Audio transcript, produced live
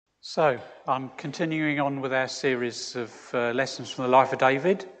So, I'm continuing on with our series of lessons from the life of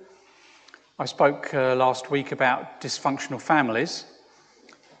David. I spoke last week about dysfunctional families,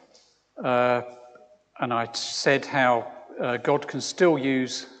 and I said how God can still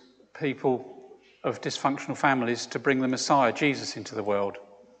use people of dysfunctional families to bring the Messiah, Jesus, into the world.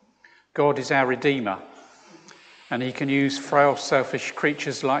 God is our Redeemer, and he can use frail, selfish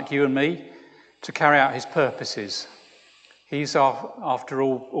creatures like you and me to carry out his purposes. He's, after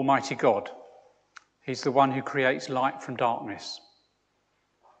all, Almighty God. He's the one who creates light from darkness.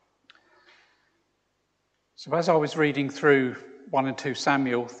 So as I was reading through 1 and 2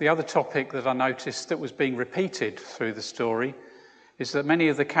 Samuel, the other topic that I noticed that was being repeated through the story is that many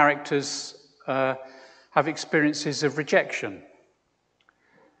of the characters have experiences of rejection.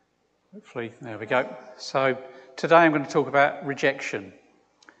 Hopefully, there we go. So today I'm going to talk about rejection.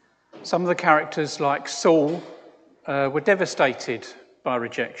 Some of the characters, like Saul, were devastated by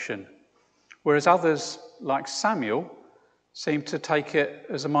rejection, whereas others, like Samuel, seemed to take it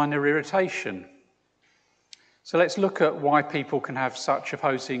as a minor irritation. So let's look at why people can have such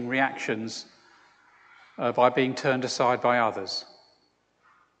opposing reactions by being turned aside by others.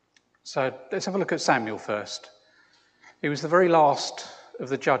 So let's have a look at Samuel first. He was the very last of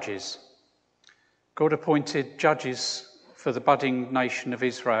the judges. God appointed judges for the budding nation of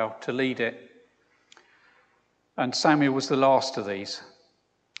Israel to lead it. And Samuel was the last of these.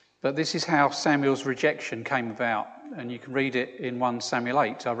 But this is how Samuel's rejection came about. And you can read it in 1 Samuel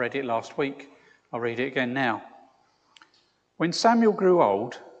 8. I read it last week. I'll read it again now. When Samuel grew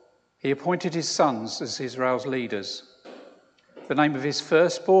old, he appointed his sons as Israel's leaders. The name of his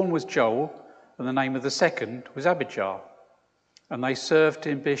firstborn was Joel, and the name of the second was Abijah. And they served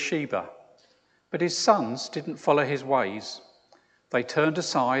in Beersheba. But his sons didn't follow his ways. They turned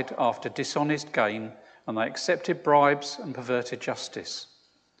aside after dishonest gain, and they accepted bribes and perverted justice.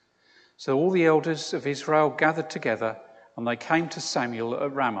 So all the elders of Israel gathered together, and they came to Samuel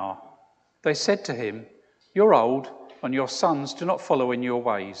at Ramah. They said to him, "You're old, and your sons do not follow in your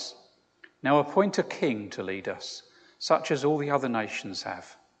ways. Now appoint a king to lead us, such as all the other nations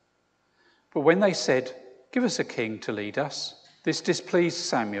have." But when they said, "Give us a king to lead us," this displeased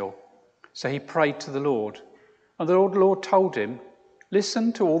Samuel. So he prayed to the Lord. And the Lord told him,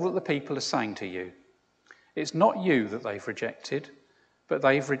 "Listen to all that the people are saying to you. It's not you that they've rejected, but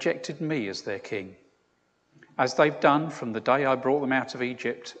they've rejected me as their king, as they've done from the day I brought them out of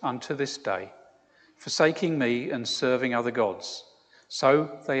Egypt unto this day, forsaking me and serving other gods.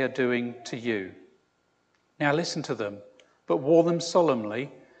 So they are doing to you. Now listen to them, but warn them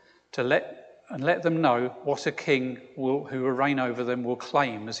solemnly to let them know what a king who will reign over them will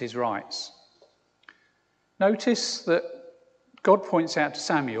claim as his rights." Notice that God points out to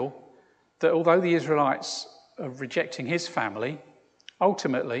Samuel that although the Israelites are rejecting his family,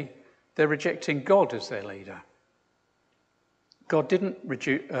 ultimately they're rejecting God as their leader. God didn't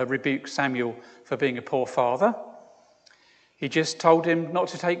rebuke Samuel for being a poor father. He just told him not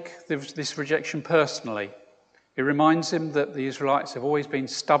to take this rejection personally. He reminds him that the Israelites have always been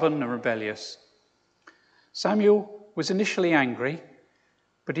stubborn and rebellious. Samuel was initially angry,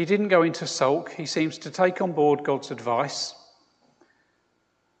 but he didn't go into sulk. He seems to take on board God's advice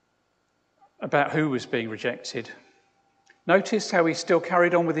about who was being rejected. Notice how he still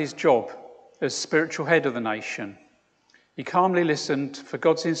carried on with his job as spiritual head of the nation. He calmly listened for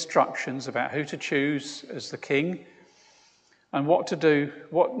God's instructions about who to choose as the king and what to do,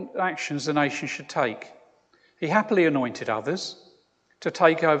 what actions the nation should take. He happily anointed others to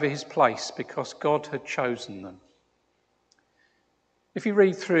take over his place because God had chosen them. If you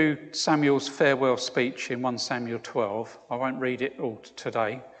read through Samuel's farewell speech in 1 Samuel 12, I won't read it all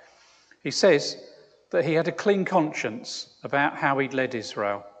today, he says that he had a clean conscience about how he'd led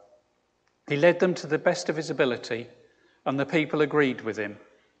Israel. He led them to the best of his ability, and the people agreed with him.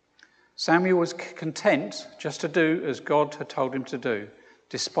 Samuel was content just to do as God had told him to do,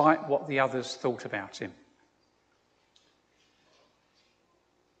 despite what the others thought about him.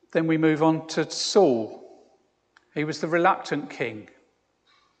 Then we move on to Saul. He was the reluctant king,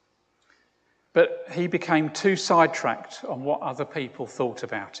 but he became too sidetracked on what other people thought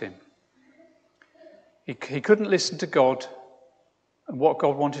about him. He couldn't listen to God and what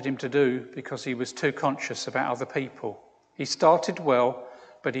God wanted him to do because he was too conscious about other people. He started well,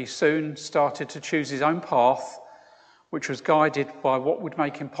 but he soon started to choose his own path, which was guided by what would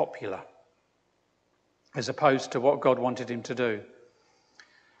make him popular, as opposed to what God wanted him to do.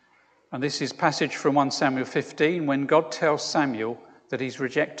 And this is passage from 1 Samuel 15, when God tells Samuel that he's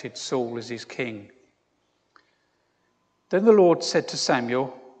rejected Saul as his king. Then the Lord said to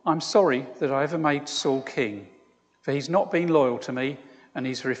Samuel, "I'm sorry that I ever made Saul king, for he's not been loyal to me and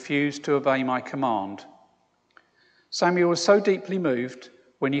he's refused to obey my command." Samuel was so deeply moved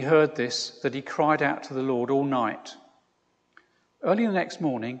when he heard this that he cried out to the Lord all night. Early the next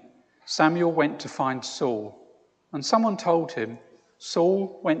morning, Samuel went to find Saul, and someone told him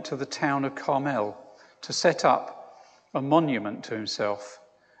Saul went to the town of Carmel to set up a monument to himself,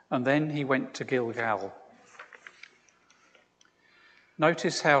 and then he went to Gilgal.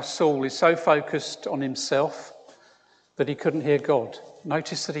 Notice how Saul is so focused on himself that he couldn't hear God.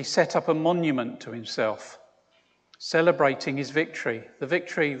 Notice that he set up a monument to himself, celebrating his victory, the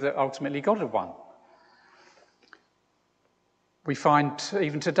victory that ultimately God had won. We find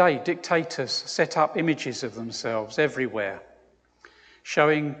even today dictators set up images of themselves everywhere,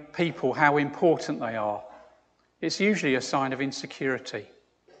 showing people how important they are. It's usually a sign of insecurity.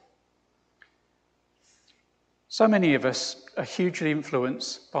 So many of us are hugely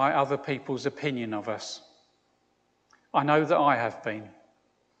influenced by other people's opinion of us. I know that I have been.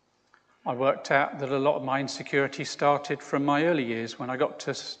 I worked out that a lot of my insecurity started from my early years when I got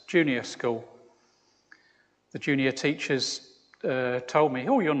to junior school. The junior teachers told me,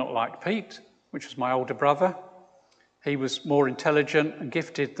 "Oh, you're not like Pete," which was my older brother. He was more intelligent and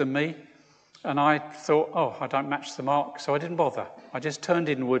gifted than me. And I thought, "Oh, I don't match the mark," so I didn't bother. I just turned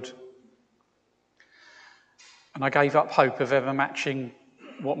inward. And I gave up hope of ever matching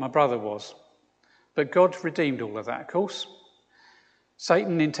what my brother was. But God redeemed all of that, of course.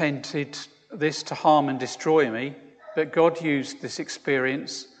 Satan intended this to harm and destroy me, but God used this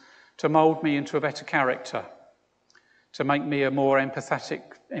experience to mould me into a better character, to make me a more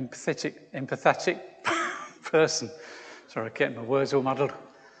empathetic person. Sorry, I'm getting my words all muddled.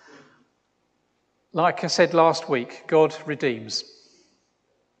 Like I said last week, God redeems.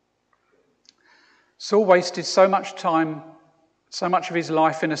 Saul wasted so much time, so much of his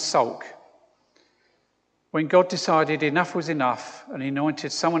life in a sulk, when God decided enough was enough and he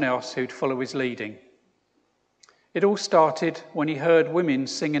anointed someone else who'd follow his leading. It all started when he heard women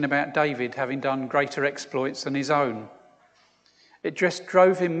singing about David having done greater exploits than his own. It just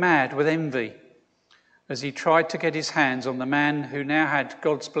drove him mad with envy as he tried to get his hands on the man who now had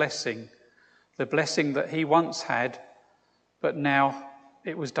God's blessing, the blessing that he once had, but now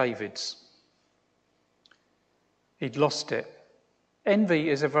it was David's. He'd lost it. Envy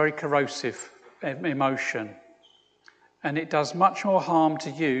is a very corrosive emotion, and it does much more harm to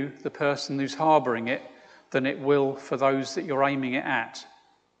you, the person who's harbouring it, than it will for those that you're aiming it at.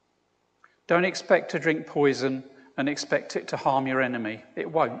 Don't expect to drink poison and expect it to harm your enemy.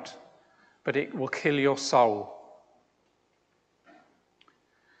 It won't, but it will kill your soul.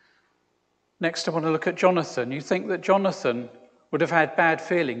 Next, I want to look at Jonathan. You think that Jonathan would have had bad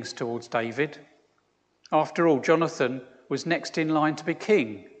feelings towards David. After all, Jonathan was next in line to be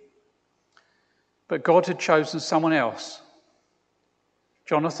king. But God had chosen someone else.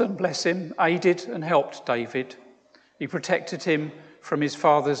 Jonathan, bless him, aided and helped David. He protected him from his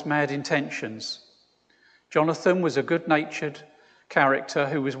father's mad intentions. Jonathan was a good-natured character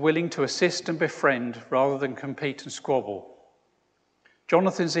who was willing to assist and befriend rather than compete and squabble.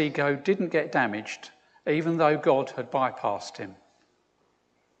 Jonathan's ego didn't get damaged, even though God had bypassed him.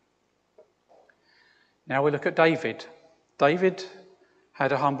 Now we look at David. David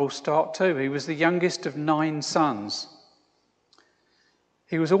had a humble start too. He was the youngest of 9 sons.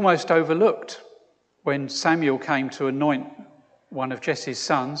 He was almost overlooked when Samuel came to anoint one of Jesse's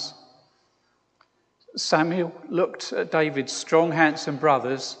sons. Samuel looked at David's strong, handsome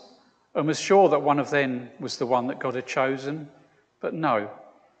brothers and was sure that one of them was the one that God had chosen, but no.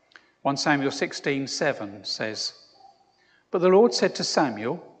 1 Samuel 16:7 says, "But the Lord said to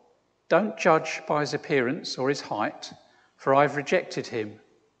Samuel, 'Don't judge by his appearance or his height, for I've rejected him.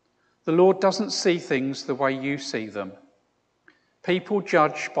 The Lord doesn't see things the way you see them. People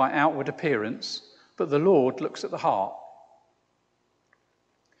judge by outward appearance, but the Lord looks at the heart.'"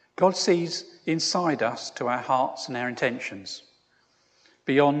 God sees inside us to our hearts and our intentions,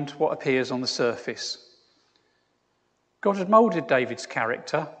 beyond what appears on the surface. God had moulded David's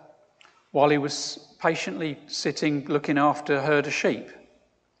character while he was patiently sitting looking after a herd of sheep.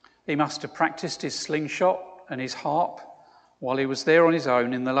 He must have practiced his slingshot and his harp while he was there on his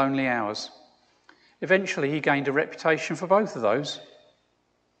own in the lonely hours. Eventually, he gained a reputation for both of those.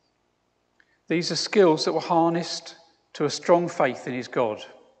 These are skills that were harnessed to a strong faith in his God.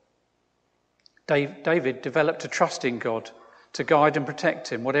 David developed a trust in God to guide and protect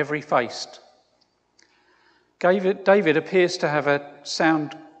him, whatever he faced. David appears to have a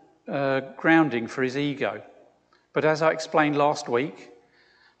sound grounding for his ego, but as I explained last week,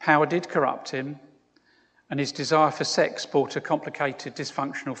 power did corrupt him, and his desire for sex brought a complicated,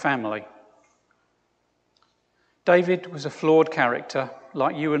 dysfunctional family. David was a flawed character,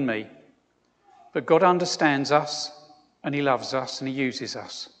 like you and me. But God understands us, and he loves us, and he uses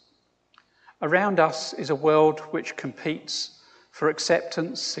us. Around us is a world which competes for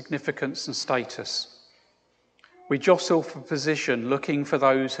acceptance, significance, and status. We jostle for position, looking for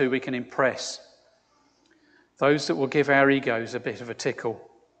those who we can impress, those that will give our egos a bit of a tickle.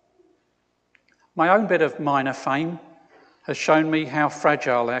 My own bit of minor fame has shown me how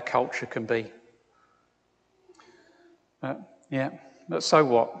fragile our culture can be. But so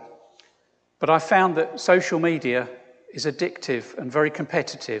what? But I found that social media is addictive and very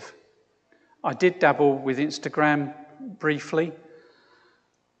competitive. I did dabble with Instagram briefly.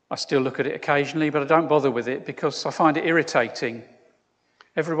 I still look at it occasionally, but I don't bother with it because I find it irritating.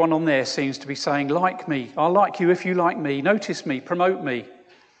 Everyone on there seems to be saying, like me, I'll like you if you like me, notice me, promote me,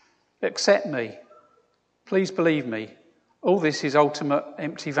 accept me, please believe me. All this is ultimate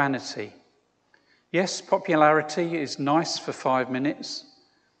empty vanity. Yes, popularity is nice for 5 minutes.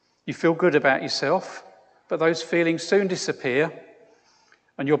 You feel good about yourself, but those feelings soon disappear,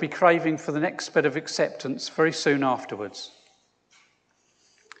 and you'll be craving for the next bit of acceptance very soon afterwards.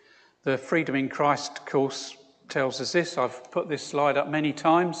 The Freedom in Christ course tells us this. I've put this slide up many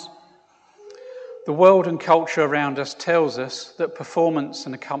times. The world and culture around us tells us that performance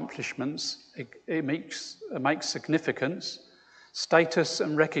and accomplishments it makes significance, status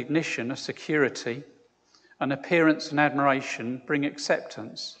and recognition are security, and appearance and admiration bring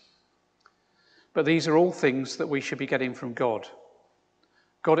acceptance. But these are all things that we should be getting from God.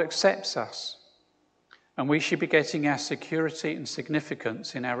 God accepts us, and we should be getting our security and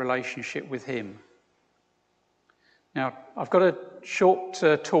significance in our relationship with him. Now, I've got a short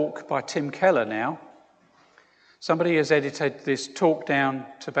talk by Tim Keller now. Somebody has edited this talk down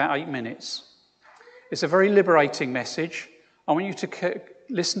to about 8 minutes. It's a very liberating message. I want you to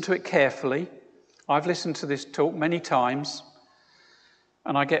listen to it carefully. I've listened to this talk many times,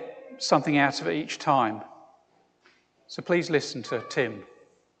 and I get something out of it each time. So please listen to Tim.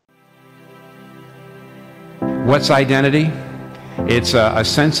 What's identity? It's a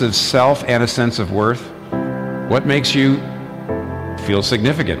sense of self and a sense of worth. What makes you feel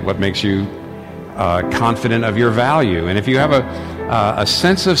significant? What makes you confident of your value? And if you have a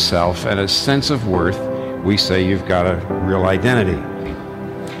sense of self and a sense of worth, we say you've got a real identity.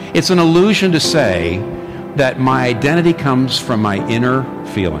 It's an illusion to say that my identity comes from my inner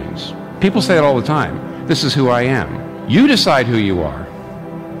feelings. People say it all the time. This is who I am. You decide who you are.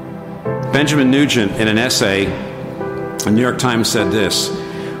 Benjamin Nugent, in an essay, the New York Times said this: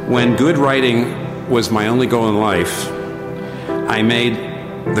 when good writing was my only goal in life, I made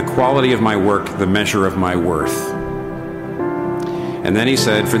the quality of my work the measure of my worth. And then he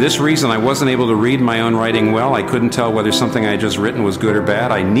said, for this reason, I wasn't able to read my own writing well. I couldn't tell whether something I had just written was good or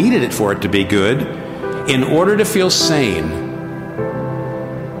bad. I needed it for it to be good in order to feel sane.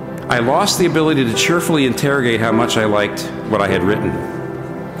 I lost the ability to cheerfully interrogate how much I liked what I had written,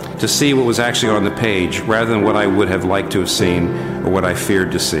 to see what was actually on the page rather than what I would have liked to have seen or what I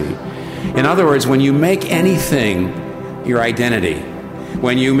feared to see. In other words, when you make anything your identity,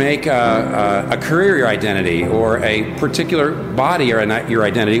 when you make a career your identity, or a particular body your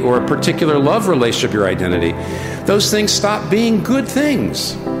identity, or a particular love relationship your identity, those things stop being good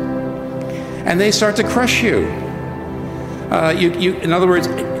things, and they start to crush you. In other words,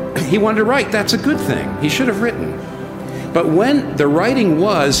 he wanted to write. That's a good thing. He should have written. But when the writing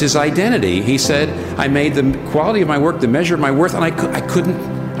was his identity, he said, I made the quality of my work the measure of my worth, and I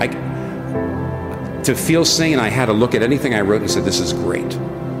couldn't. To feel sane, I had to look at anything I wrote and said, this is great.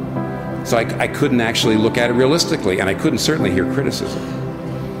 So I couldn't actually look at it realistically, and I couldn't certainly hear criticism.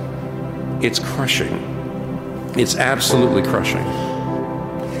 It's crushing. It's absolutely crushing.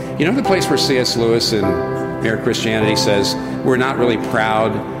 You know the place where C.S. Lewis in Mere Christianity says, we're not really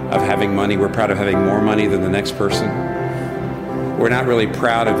proud of having money, we're proud of having more money than the next person. We're not really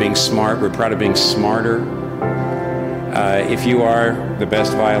proud of being smart, we're proud of being smarter. If you are the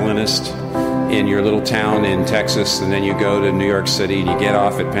best violinist in your little town in Texas, and then you go to New York City and you get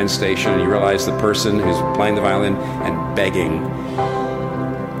off at Penn Station and you realize the person who's playing the violin and begging,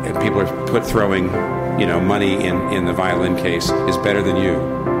 and people are throwing money in the violin case, is better than you.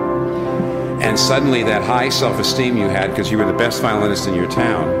 And suddenly that high self-esteem you had because you were the best violinist in your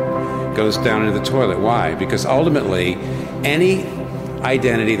town goes down into the toilet. Why? Because ultimately any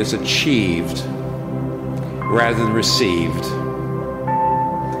identity that's achieved rather than received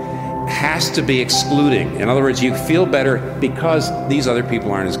has to be excluding. In other words, you feel better because these other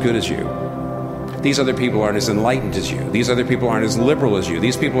people aren't as good as you. These other people aren't as enlightened as you. These other people aren't as liberal as you.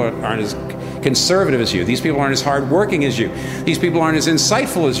 These people aren't as conservative as you. These people aren't as hardworking as you. These people aren't as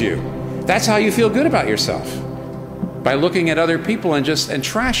insightful as you. That's how you feel good about yourself. by looking at other people and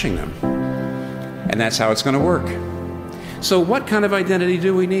trashing them. And that's how it's going to work. So what kind of identity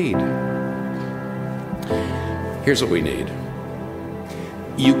do we need? Here's what we need.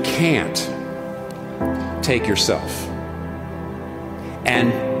 You can't take yourself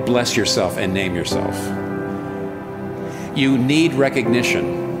and bless yourself and name yourself. You need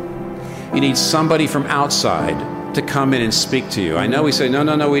recognition. You need somebody from outside to come in and speak to you. I know we say,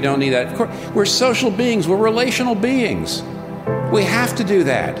 no, we don't need that. Of course, we're social beings. We're relational beings. We have to do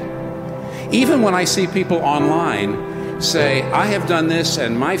that. Even when I see people online say, I have done this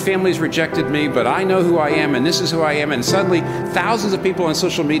and my family's rejected me, but I know who I am and this is who I am, and suddenly thousands of people on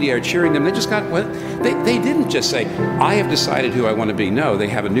social media are cheering them. They just got, well, they didn't just say, I have decided who I want to be. No, they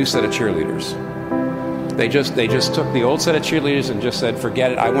have a new set of cheerleaders. They just took the old set of cheerleaders and just said,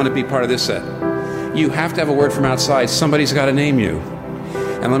 forget it, I want to be part of this set. You have to have a word from outside. Somebody's got to name you.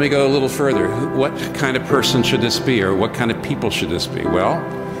 And let me go a little further. What kind of person should this be, or what kind of people should this be? Well,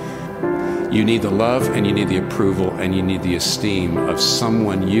 you need the love, and you need the approval, and you need the esteem of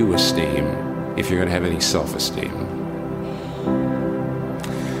someone you esteem if you're going to have any self-esteem.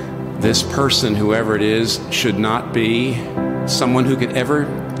 This person, whoever it is, should not be someone who could ever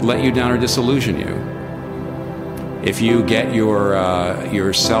let you down or disillusion you. If you get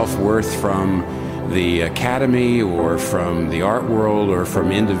your self-worth from the academy or from the art world or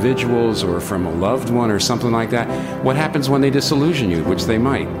from individuals or from a loved one or something like that, what happens when they disillusion you, which they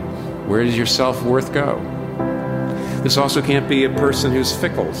might? Where does your self-worth go? This also can't be a person who's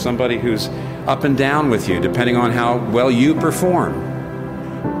fickle, somebody who's up and down with you, depending on how well you perform.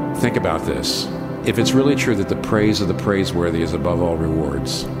 Think about this. If it's really true that the praise of the praiseworthy is above all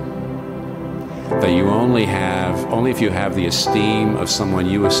rewards, that you only if you have the esteem of someone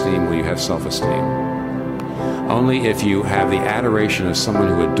you esteem will you have self-esteem. Only if you have the adoration of someone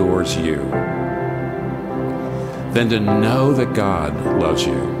who adores you. Then to know that God loves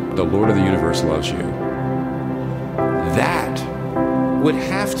you, the Lord of the universe loves you, that would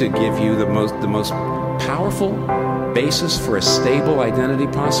have to give you the most powerful basis for a stable identity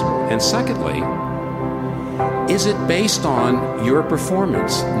possible. And secondly, is it based on your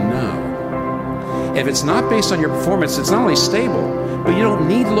performance? No. If it's not based on your performance, it's not only stable, but you don't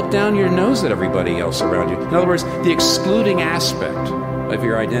need to look down your nose at everybody else around you. In other words, the excluding aspect of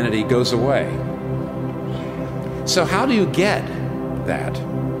your identity goes away. So how do you get that?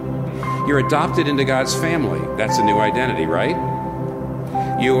 You're adopted into God's family. That's a new identity, right?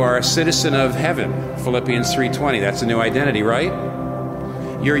 You are a citizen of heaven, Philippians 3:20. That's a new identity, right?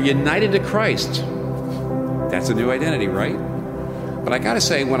 You're united to Christ. That's a new identity, right? But I got to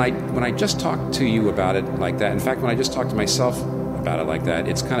say, when I just talk to you about it like that, in fact, when I just talk to myself about it like that,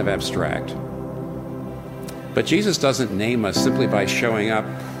 it's kind of abstract. But Jesus doesn't name us simply by showing up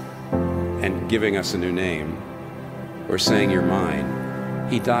and giving us a new name or saying you're mine.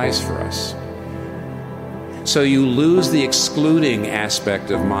 He dies for us. So you lose the excluding aspect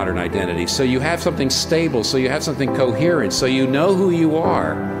of modern identity. So you have something stable, so you have something coherent, so you know who you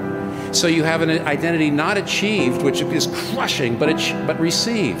are. So you have an identity not achieved, which is crushing, but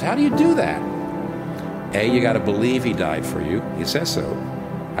received. How do you do that? You got to believe he died for you. He says so.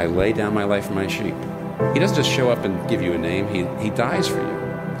 I lay down my life for my sheep. He doesn't just show up and give you a name. He dies for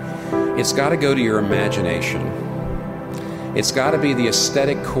you. It's got to go to your imagination. It's got to be the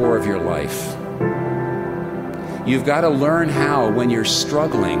aesthetic core of your life. You've got to learn how, when you're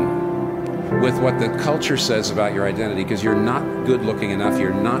struggling with what the culture says about your identity, because you're not good looking enough,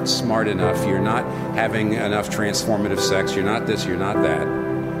 you're not smart enough, you're not having enough transformative sex, you're not this, you're not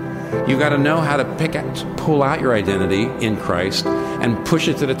that. You've got to know how to pull out your identity in Christ and push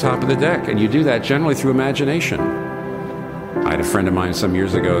it to the top of the deck. And you do that generally through imagination. I had a friend of mine some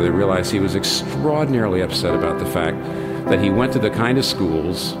years ago that realized he was extraordinarily upset about the fact that he went to the kind of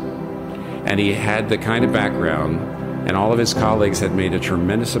schools and he had the kind of background, and all of his colleagues had made a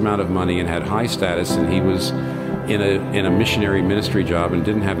tremendous amount of money and had high status, and he was in a missionary ministry job and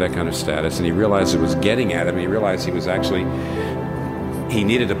didn't have that kind of status, and he realized it was getting at him. He realized he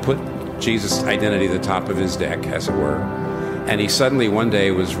needed to put Jesus' identity at the top of his deck, as it were. And he suddenly one day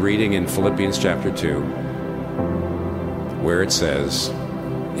was reading in Philippians chapter 2, where it says,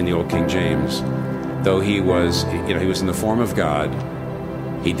 in the old King James, though he was in the form of God,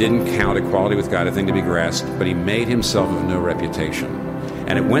 he didn't count equality with God a thing to be grasped, but he made himself of no reputation.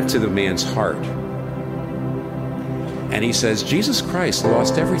 And it went to the man's heart. And he says, Jesus Christ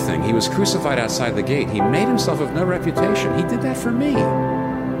lost everything. He was crucified outside the gate. He made himself of no reputation. He did that for me.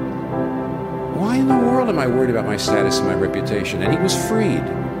 Why in the world am I worried about my status and my reputation? And he was freed.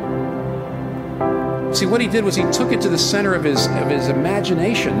 See, what he did was he took it to the center of his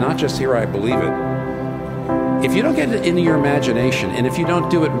imagination, not just here I believe it. If you don't get it into your imagination, and if you don't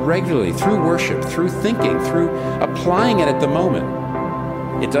do it regularly through worship, through thinking, through applying it at the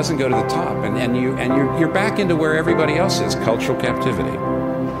moment, it doesn't go to the top, and you're back into where everybody else is, cultural captivity.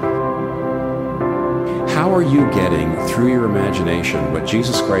 How are you getting through your imagination what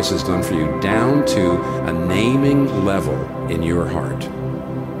Jesus Christ has done for you down to a naming level in your heart?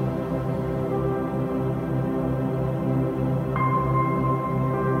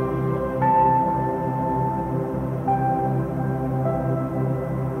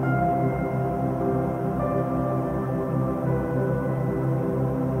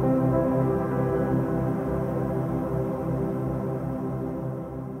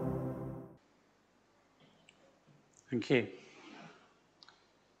 Thank you.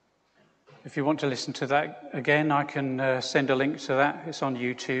 If you want to listen to that again, I can send a link to that. It's on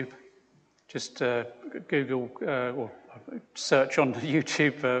YouTube. Just Google or search on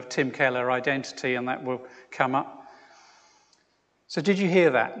YouTube Tim Keller Identity, and that will come up. So did you hear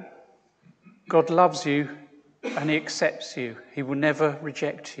that? God loves you and he accepts you. He will never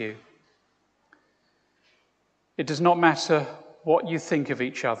reject you. It does not matter what you think of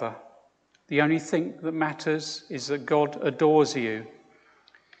each other. The only thing that matters is that God adores you.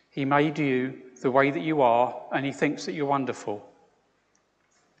 He made you the way that you are, and he thinks that you're wonderful.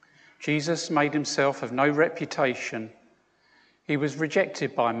 Jesus made himself of no reputation. He was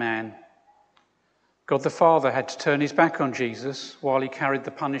rejected by man. God the Father had to turn his back on Jesus while he carried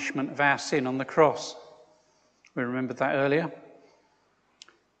the punishment of our sin on the cross. We remembered that earlier.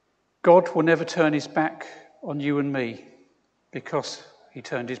 God will never turn his back on you and me because he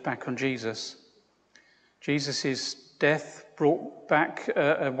turned his back on Jesus. Jesus' death brought back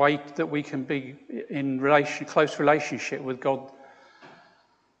a way that we can be in close relationship with God.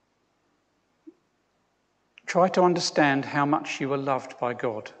 Try to understand how much you are loved by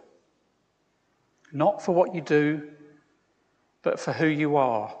God. Not for what you do, but for who you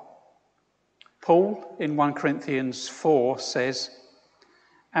are. Paul in 1 Corinthians 4 says,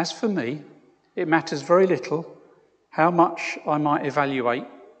 "As for me, it matters very little how much I might evaluate."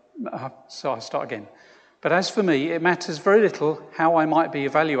 So I'll start again. "But as for me, it matters very little how I might be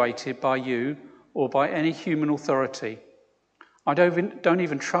evaluated by you or by any human authority. I don't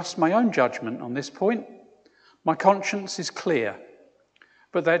even trust my own judgment on this point. My conscience is clear,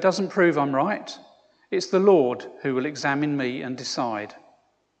 but that doesn't prove I'm right. It's the Lord who will examine me and decide."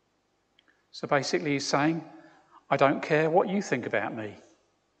 So basically he's saying, I don't care what you think about me.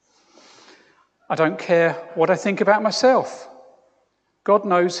 I don't care what I think about myself. God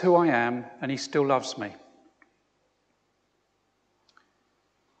knows who I am, and he still loves me.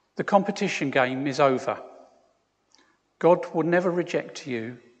 The competition game is over. God will never reject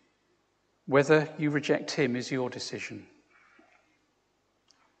you. Whether you reject him is your decision.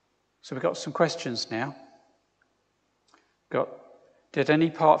 So we've got some questions now. Did any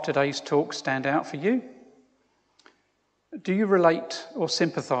part of today's talk stand out for you? Do you relate or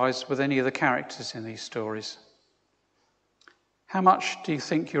sympathise with any of the characters in these stories? How much do you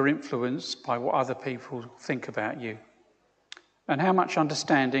think you're influenced by what other people think about you? And how much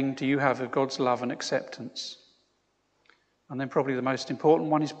understanding do you have of God's love and acceptance? And then probably the most important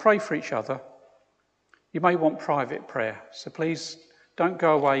one is pray for each other. You may want private prayer, so please don't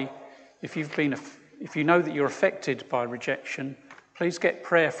go away. If you know that you're affected by rejection, please get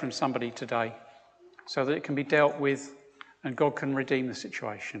prayer from somebody today so that it can be dealt with and God can redeem the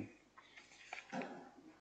situation.